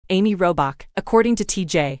Amy Robach, according to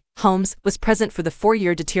TJ Holmes, was present for the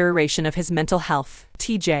 4-year deterioration of his mental health.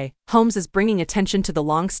 TJ Holmes is bringing attention to the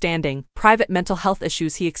long-standing, private mental health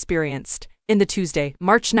issues he experienced. In the Tuesday,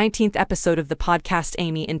 March 19 episode of the podcast,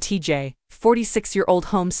 Amy and TJ, 46-year-old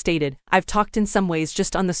Holmes stated, "I've talked in some ways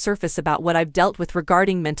just on the surface about what I've dealt with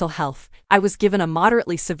regarding mental health. I was given a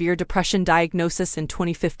moderately severe depression diagnosis in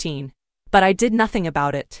 2015. But I did nothing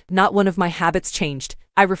about it. Not one of my habits changed.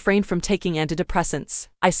 I refrained from taking antidepressants.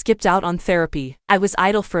 I skipped out on therapy. I was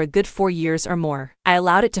idle for a good 4 years or more. I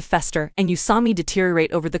allowed it to fester, and you saw me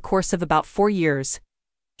deteriorate over the course of about 4 years,"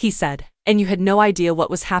 he said. "And you had no idea what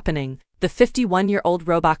was happening." The 51-year-old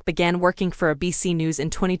Robach began working for ABC News in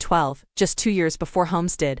 2012, just 2 years before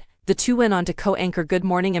Holmes did. The two went on to co-anchor Good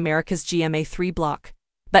Morning America's GMA3 block.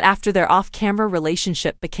 But after their off-camera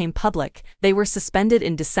relationship became public, they were suspended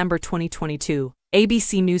in December 2022.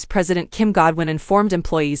 ABC News President Kim Godwin informed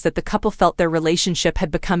employees that the couple felt their relationship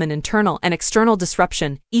had become an internal and external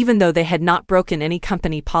disruption, even though they had not broken any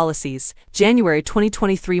company policies. January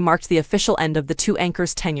 2023 marked the official end of the two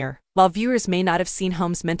anchors' tenure. While viewers may not have seen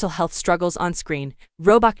Holmes' mental health struggles on screen,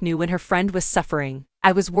 Robach knew when her friend was suffering.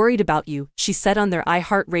 "I was worried about you," she said on their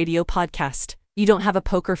iHeartRadio podcast. "You don't have a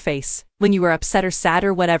poker face. When you are upset or sad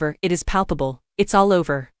or whatever, it is palpable. It's all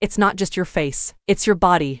over. It's not just your face. It's your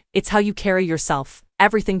body. It's how you carry yourself.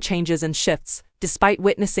 Everything changes and shifts." Despite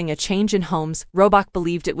witnessing a change in Holmes, Robach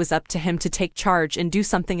believed it was up to him to take charge and do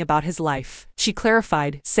something about his life. She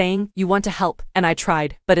clarified, saying, "You want to help, and I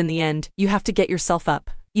tried, but in the end, you have to get yourself up.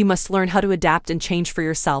 You must learn how to adapt and change for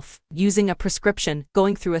yourself, using a prescription,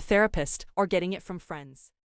 going through a therapist, or getting it from friends."